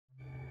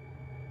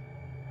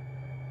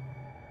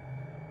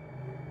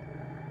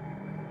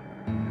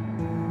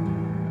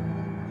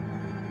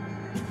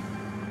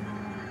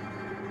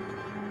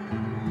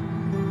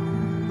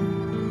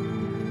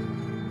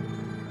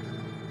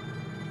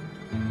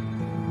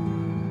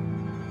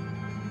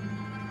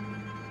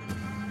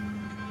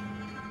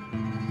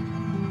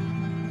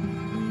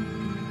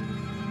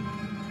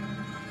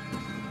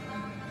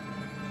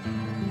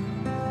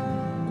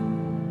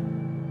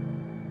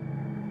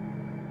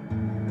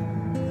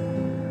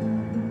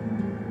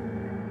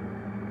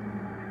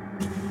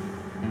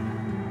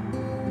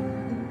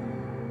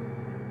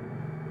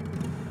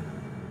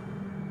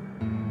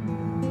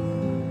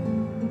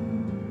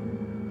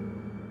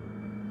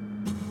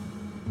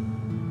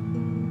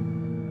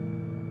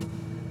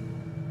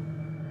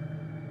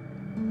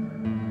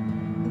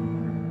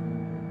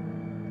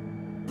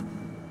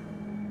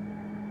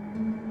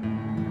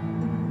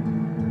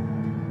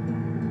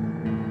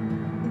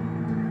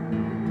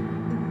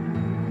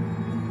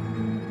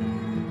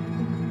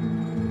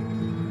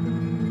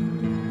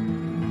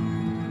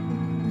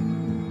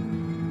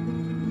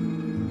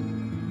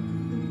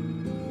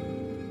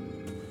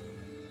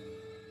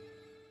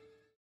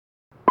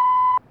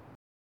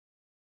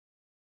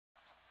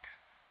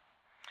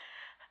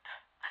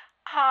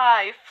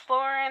Hi,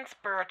 Florence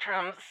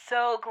Bertram.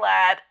 So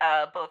glad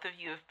both of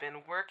you have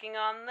been working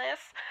on this.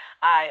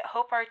 I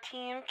hope our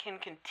team can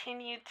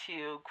continue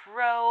to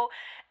grow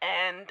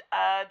and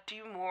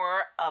do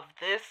more of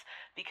this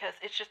because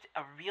it's just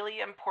a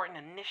really important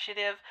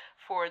initiative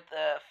for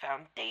the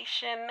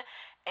foundation.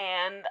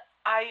 And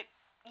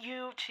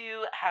you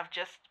two have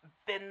just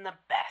been the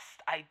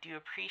best. I do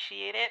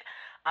appreciate it.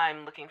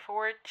 I'm looking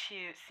forward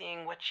to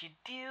seeing what you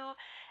do,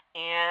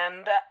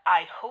 and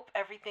I hope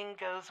everything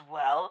goes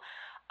well.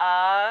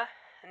 Uh,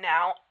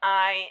 Now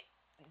I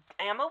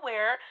am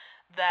aware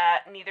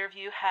that neither of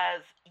you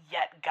has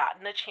yet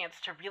gotten a chance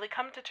to really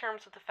come to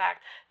terms with the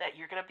fact that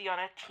you're going to be on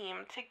a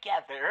team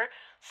together.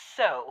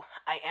 So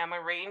I am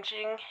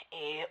arranging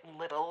a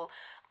little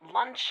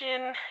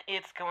luncheon.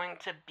 It's going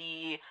to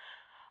be,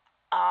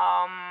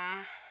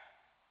 um,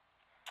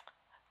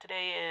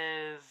 today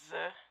is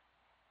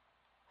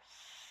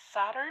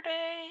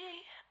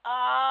Saturday.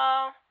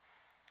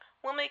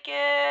 We'll make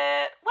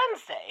it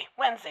Wednesday.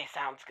 Wednesday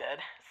sounds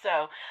good.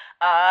 So,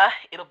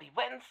 it'll be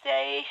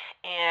Wednesday,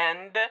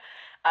 and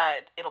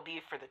it'll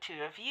be for the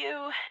two of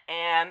you,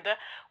 and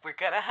we're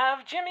gonna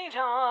have Jimmy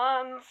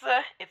John's.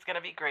 It's gonna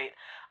be great.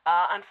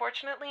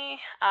 Unfortunately,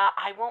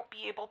 I won't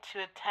be able to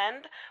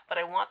attend, but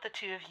I want the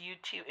two of you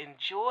to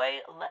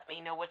enjoy. Let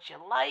me know what you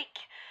like,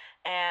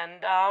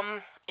 and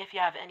if you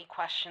have any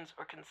questions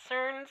or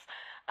concerns,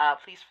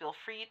 please feel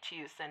free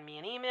to send me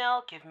an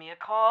email, give me a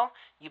call.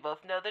 You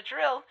both know the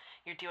drill.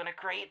 You're doing a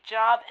great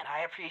job, and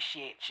I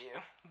appreciate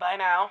you. Bye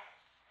now.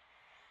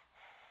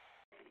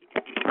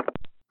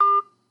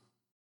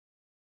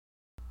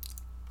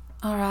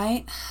 All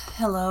right.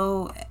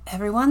 Hello,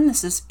 everyone.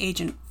 This is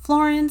Agent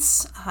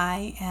Florence.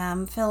 I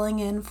am filling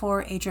in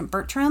for Agent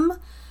Bertram.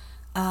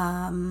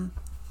 Because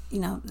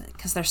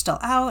they're still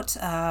out.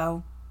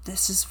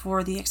 This is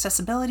for the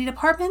accessibility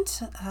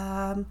department.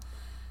 I'm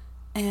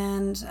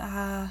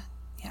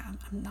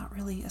not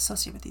really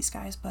associated with these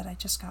guys, but I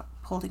just got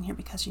pulled in here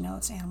because,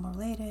 it's animal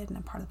related and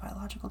I'm part of the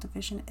biological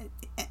division.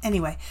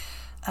 Anyway,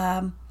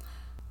 item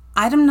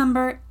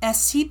number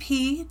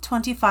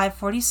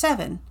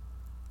SCP-2547.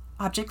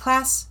 Object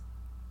class,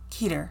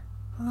 Keter.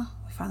 Oh,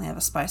 we finally have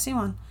a spicy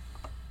one.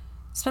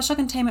 Special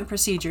containment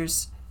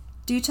procedures.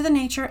 Due to the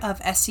nature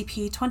of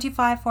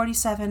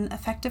SCP-2547,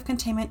 effective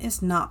containment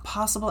is not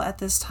possible at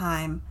this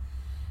time.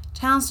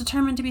 Towns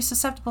determined to be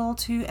susceptible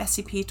to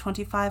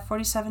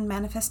SCP-2547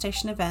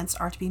 manifestation events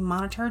are to be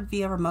monitored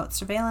via remote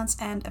surveillance,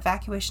 and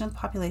evacuation of the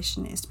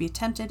population is to be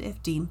attempted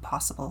if deemed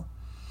possible.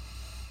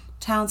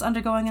 Towns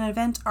undergoing an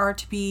event are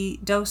to be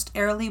dosed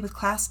airily with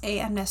Class A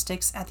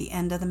amnestics at the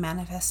end of the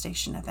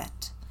manifestation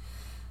event.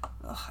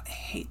 Ugh, I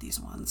hate these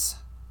ones.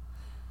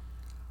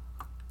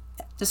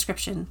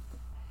 Description.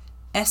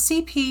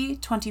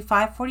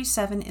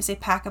 SCP-2547 is a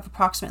pack of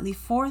approximately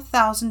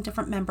 4,000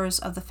 different members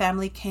of the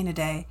family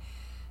Canidae.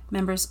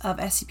 Members of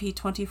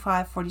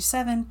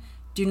SCP-2547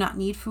 do not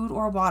need food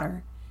or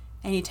water.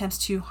 Any attempts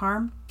to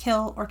harm,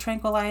 kill, or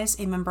tranquilize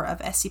a member of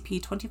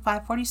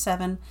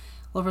SCP-2547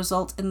 will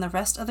result in the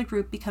rest of the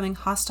group becoming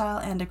hostile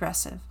and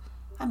aggressive.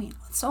 I mean,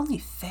 it's only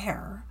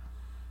fair.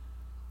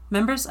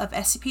 Members of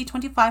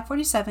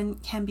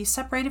SCP-2547 can be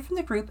separated from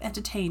the group and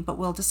detained, but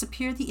will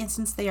disappear the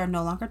instant they are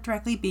no longer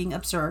directly being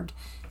observed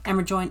and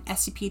rejoin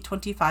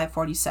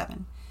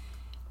SCP-2547.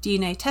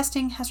 DNA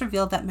testing has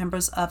revealed that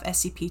members of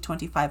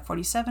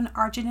SCP-2547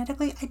 are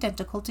genetically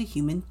identical to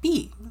human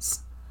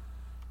beings.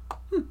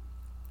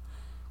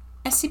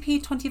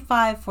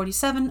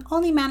 SCP-2547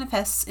 only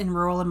manifests in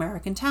rural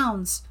American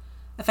towns.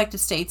 Affected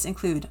states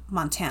include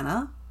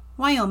Montana,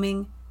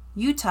 Wyoming,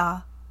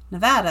 Utah,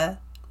 Nevada,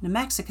 New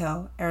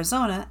Mexico,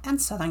 Arizona, and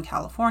Southern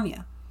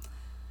California.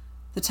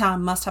 The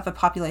town must have a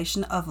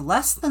population of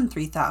less than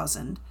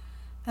 3,000,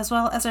 as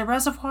well as a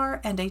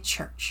reservoir and a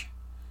church.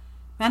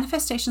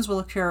 Manifestations will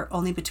occur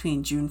only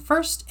between June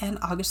 1st and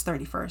August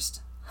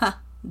 31st.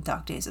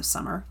 Dog days of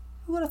summer.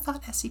 Who would have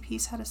thought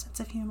SCPs had a sense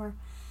of humor?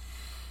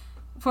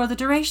 For the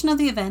duration of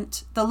the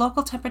event, the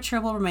local temperature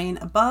will remain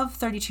above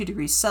 32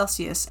 degrees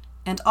Celsius,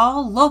 and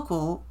all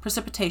local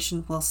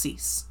precipitation will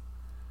cease.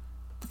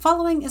 The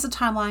following is a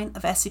timeline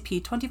of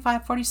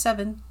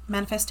SCP-2547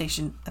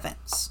 manifestation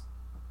events.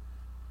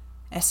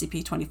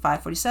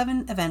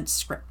 SCP-2547 event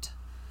script.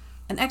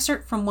 An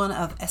excerpt from one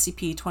of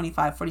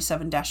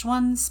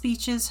SCP-2547-1's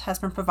speeches has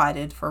been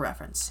provided for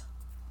reference.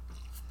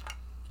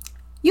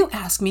 You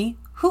ask me,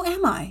 who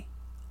am I?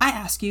 I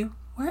ask you,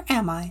 where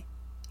am I?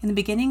 In the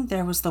beginning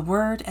there was the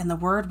Word, and the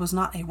Word was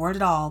not a word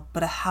at all,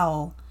 but a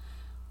howl.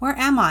 Where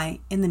am I?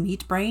 In the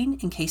meat brain,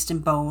 encased in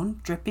bone,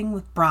 dripping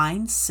with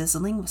brine,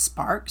 sizzling with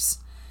sparks?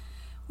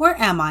 Where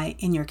am I?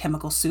 In your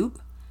chemical soup?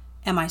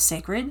 Am I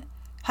sacred?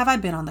 Have I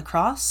been on the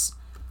cross?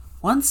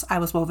 Once I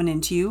was woven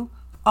into you,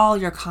 all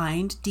your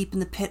kind, deep in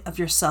the pit of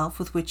yourself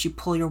with which you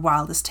pull your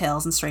wildest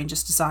tales and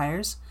strangest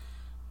desires.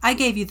 I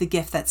gave you the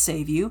gift that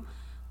saved you.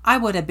 I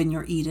would have been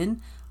your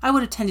Eden. I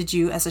would have tended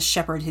you as a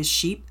shepherd his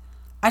sheep.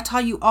 I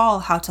taught you all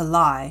how to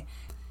lie.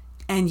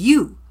 And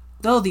you,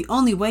 though the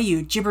only way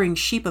you gibbering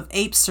sheep of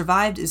apes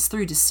survived is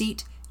through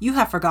deceit, you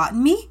have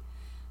forgotten me?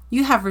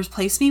 You have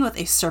replaced me with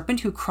a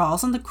serpent who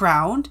crawls on the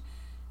ground?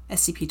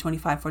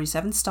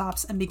 SCP-2547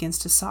 stops and begins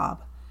to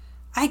sob.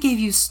 I gave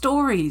you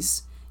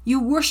stories. You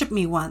worshipped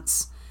me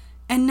once.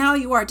 And now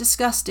you are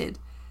disgusted.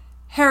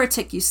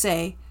 Heretic, you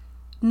say.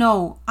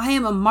 No, I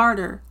am a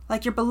martyr,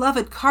 like your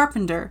beloved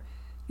carpenter.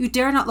 You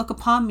dare not look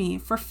upon me,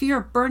 for fear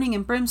of burning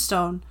in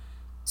brimstone.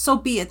 So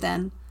be it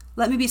then.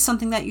 Let me be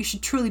something that you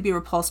should truly be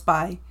repulsed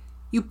by.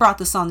 You brought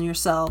this on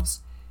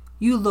yourselves.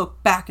 You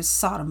look back as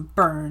Sodom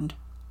burned.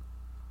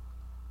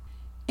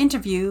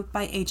 Interview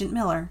by Agent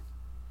Miller.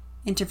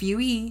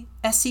 Interviewee,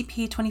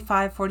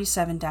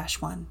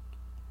 SCP-2547-1.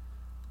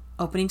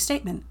 Opening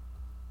statement.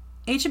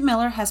 Agent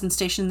Miller has been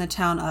stationed in the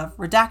town of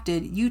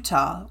Redacted,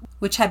 Utah,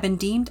 which had been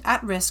deemed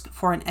at risk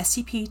for an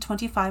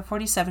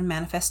SCP-2547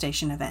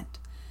 manifestation event.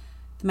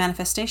 The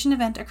manifestation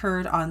event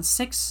occurred on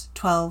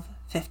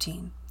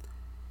 6/12/15.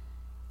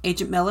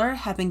 Agent Miller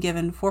had been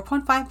given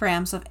 4.5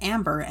 grams of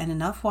amber and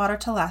enough water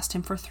to last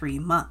him for 3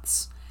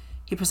 months.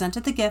 He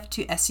presented the gift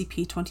to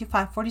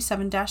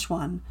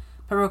SCP-2547-1,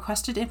 but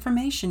requested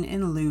information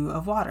in lieu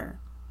of water.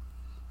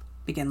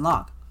 Begin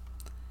log.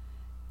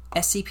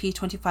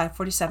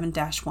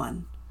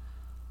 SCP-2547-1.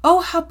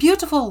 Oh, how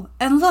beautiful!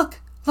 And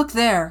look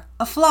there,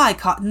 a fly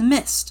caught in the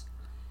mist.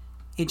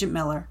 Agent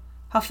Miller.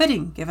 How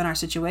fitting, given our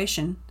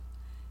situation.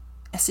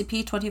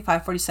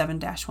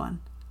 SCP-2547-1.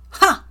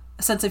 Ha!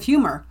 A sense of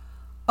humor.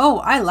 Oh,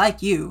 I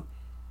like you.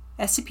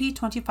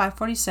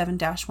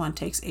 SCP-2547-1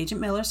 takes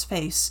Agent Miller's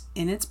face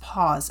in its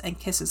paws and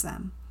kisses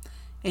them.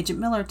 Agent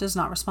Miller does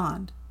not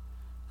respond.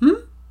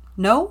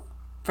 No?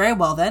 Very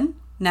well then.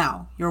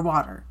 Now, your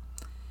water.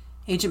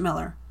 Agent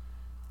Miller.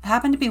 I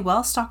happen to be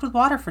well stocked with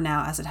water for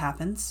now, as it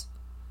happens.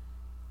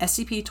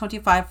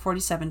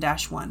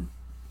 SCP-2547-1.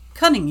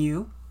 Cunning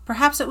you.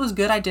 Perhaps it was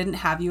good I didn't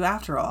have you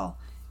after all.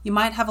 You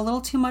might have a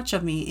little too much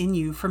of me in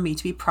you for me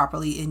to be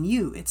properly in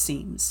you, it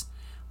seems.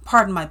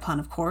 Pardon my pun,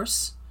 of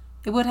course.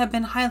 It would have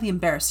been highly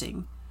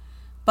embarrassing.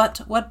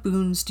 But what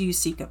boons do you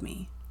seek of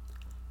me?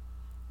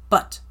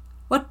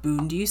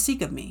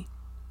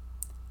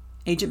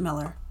 Agent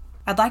Miller.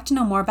 I'd like to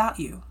know more about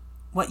you.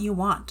 What you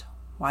want.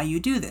 Why you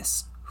do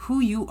this. Who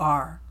you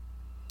are.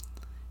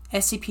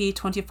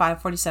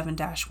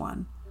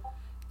 SCP-2547-1.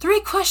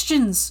 3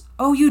 questions!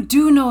 Oh, you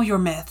do know your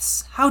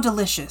myths. How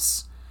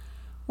delicious.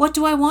 What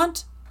do I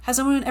want? Has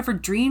anyone ever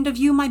dreamed of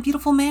you, my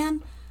beautiful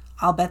man?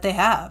 I'll bet they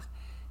have.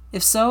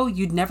 If so,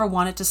 you'd never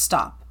want it to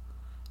stop.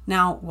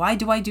 Now, why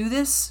do I do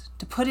this?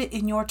 To put it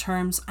in your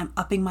terms, I'm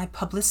upping my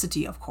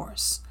publicity, of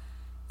course.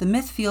 The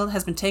myth field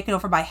has been taken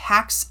over by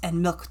hacks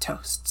and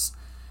milquetoasts.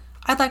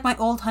 I'd like my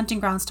old hunting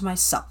grounds to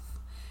myself.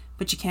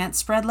 But you can't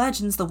spread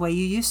legends the way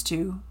you used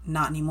to,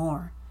 not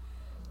anymore.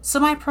 So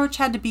my approach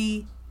had to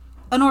be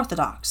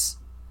unorthodox.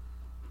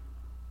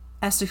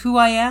 As to who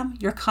I am,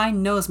 your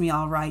kind knows me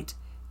all right.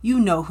 You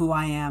know who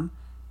I am,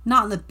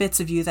 not in the bits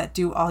of you that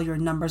do all your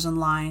numbers and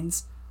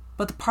lines,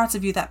 but the parts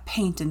of you that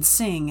paint and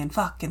sing and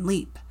fuck and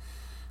leap.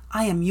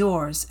 I am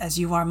yours as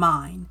you are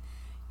mine.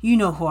 You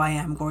know who I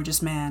am,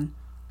 gorgeous man.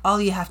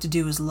 All you have to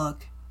do is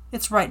look.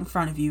 It's right in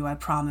front of you, I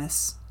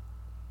promise.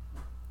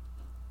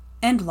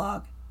 End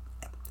log.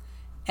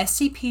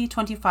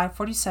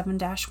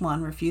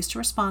 SCP-2547-1 refused to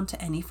respond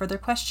to any further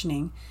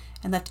questioning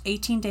and left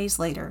 18 days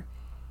later.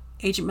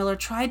 Agent Miller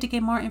tried to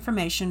get more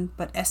information,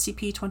 but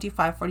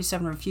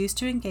SCP-2547 refused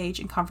to engage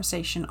in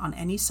conversation on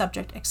any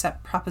subject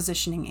except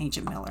propositioning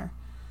Agent Miller.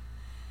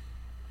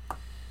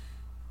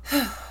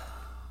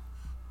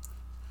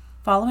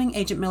 Following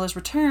Agent Miller's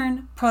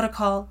return,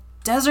 Protocol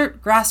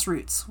Desert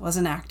Grassroots was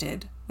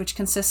enacted, which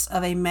consists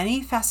of a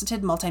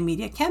many-faceted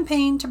multimedia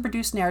campaign to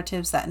produce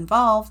narratives that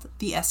involved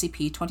the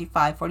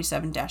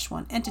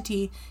SCP-2547-1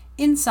 entity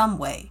in some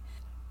way.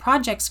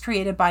 Projects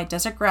created by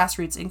Desert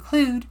Grassroots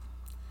include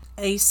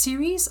a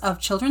series of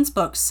children's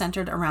books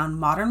centered around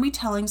modern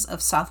retellings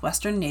of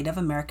southwestern Native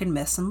American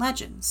myths and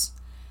legends,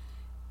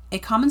 a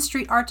common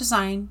street art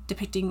design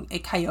depicting a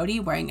coyote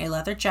wearing a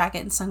leather jacket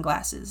and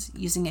sunglasses,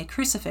 using a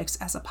crucifix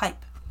as a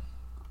pipe,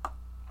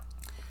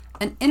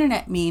 an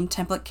internet meme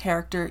template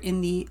character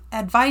in the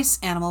advice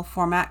animal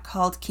format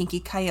called Kinky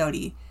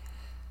Coyote.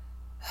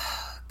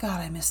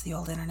 God, I miss the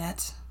old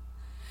internet.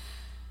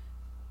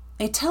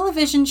 A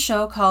television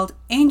show called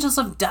Angels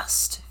of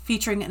Dust,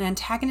 featuring an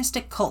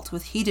antagonistic cult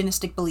with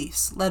hedonistic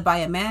beliefs, led by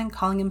a man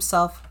calling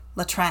himself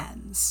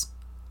Latrans.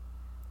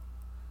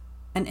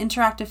 An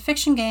interactive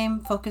fiction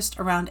game focused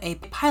around a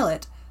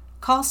pilot,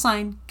 call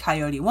sign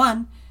Coyote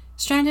 1,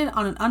 stranded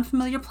on an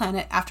unfamiliar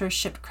planet after a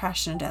ship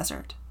crashed in a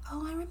desert.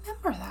 Oh, I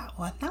remember that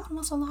one. That one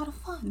was a lot of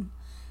fun.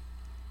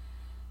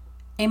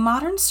 A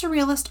modern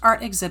surrealist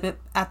art exhibit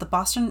at the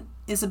Boston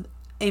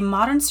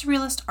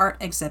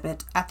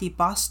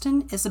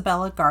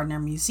Isabella Gardner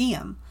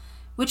Museum,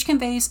 which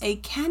conveys a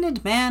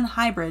candid man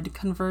hybrid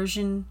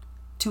conversion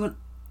to an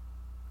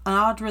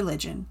odd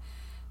religion.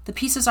 The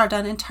pieces are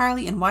done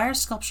entirely in wire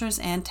sculptures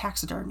and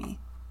taxidermy.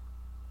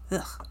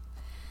 Ugh.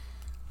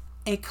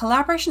 A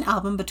collaboration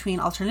album between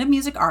alternative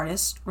music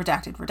artist,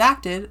 Redacted,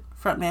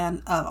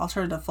 frontman of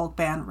alternative folk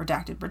band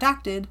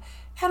Redacted,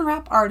 and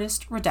rap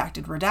artist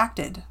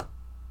Redacted.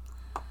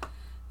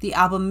 The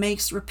album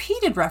makes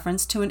repeated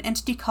reference to an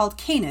entity called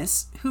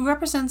Canis, who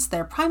represents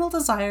their primal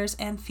desires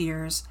and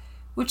fears,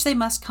 which they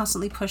must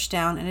constantly push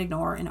down and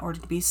ignore in order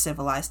to be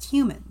civilized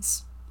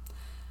humans.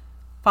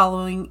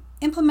 Following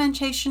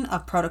implementation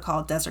of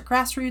Protocol Desert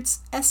Grassroots,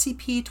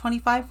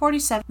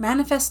 SCP-2547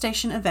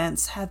 manifestation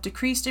events have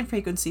decreased in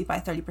frequency by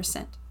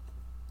 30%.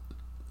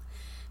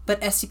 But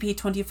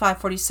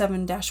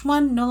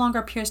SCP-2547-1 no longer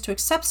appears to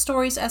accept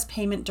stories as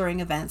payment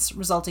during events,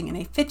 resulting in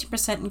a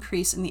 50%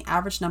 increase in the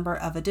average number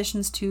of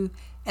additions to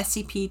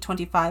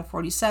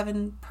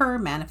SCP-2547 per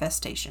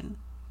manifestation.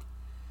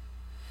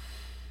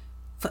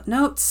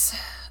 Footnotes.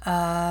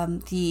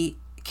 The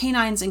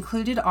canines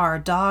included are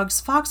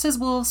dogs, foxes,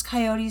 wolves,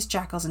 coyotes,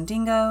 jackals, and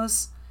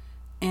dingoes.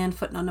 And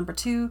footnote number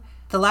 2.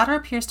 The latter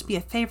appears to be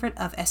a favorite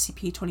of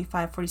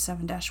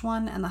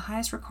SCP-2547-1, and the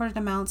highest recorded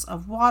amounts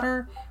of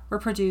water were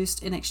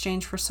produced in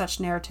exchange for such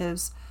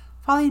narratives,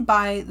 followed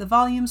by the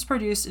volumes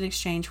produced in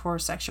exchange for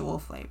sexual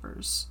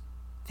favors.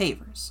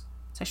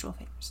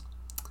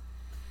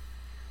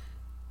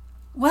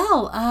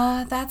 Well,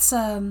 that's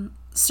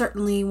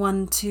certainly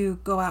one to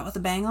go out with a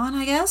bang on,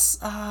 I guess.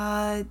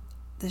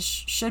 This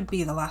should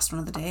be the last one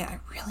of the day. I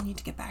really need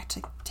to get back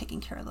to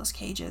taking care of those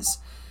cages.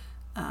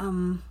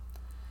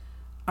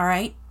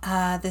 Alright,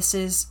 this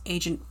is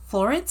Agent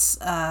Florence,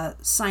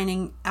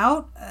 signing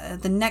out.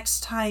 The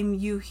next time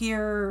you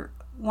hear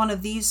one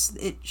of these,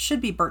 it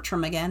should be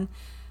Bertram again.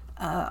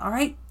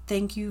 Alright,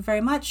 thank you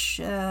very much.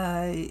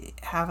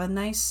 Have a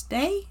nice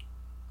day.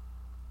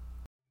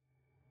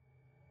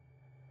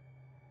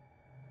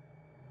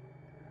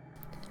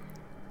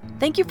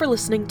 Thank you for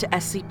listening to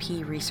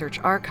SCP Research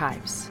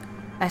Archives.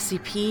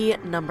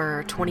 SCP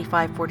number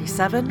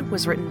 2547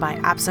 was written by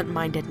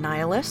Absent-Minded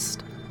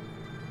Nihilist.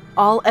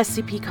 All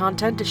SCP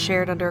content is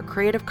shared under a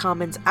Creative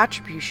Commons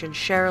Attribution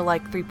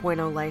Share-alike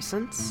 3.0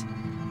 license.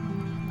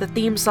 The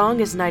theme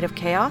song is Night of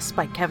Chaos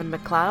by Kevin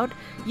MacLeod,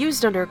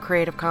 used under a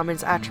Creative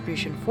Commons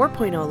Attribution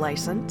 4.0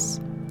 license.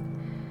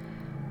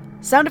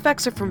 Sound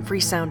effects are from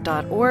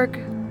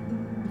freesound.org.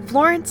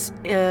 Florence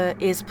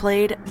is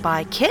played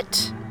by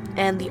Kit,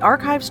 and the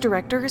Archives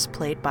Director is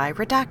played by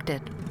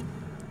Redacted.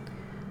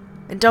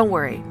 And don't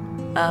worry,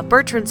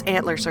 Bertrand's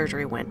antler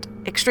surgery went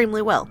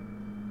extremely well.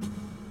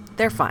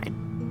 They're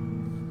fine.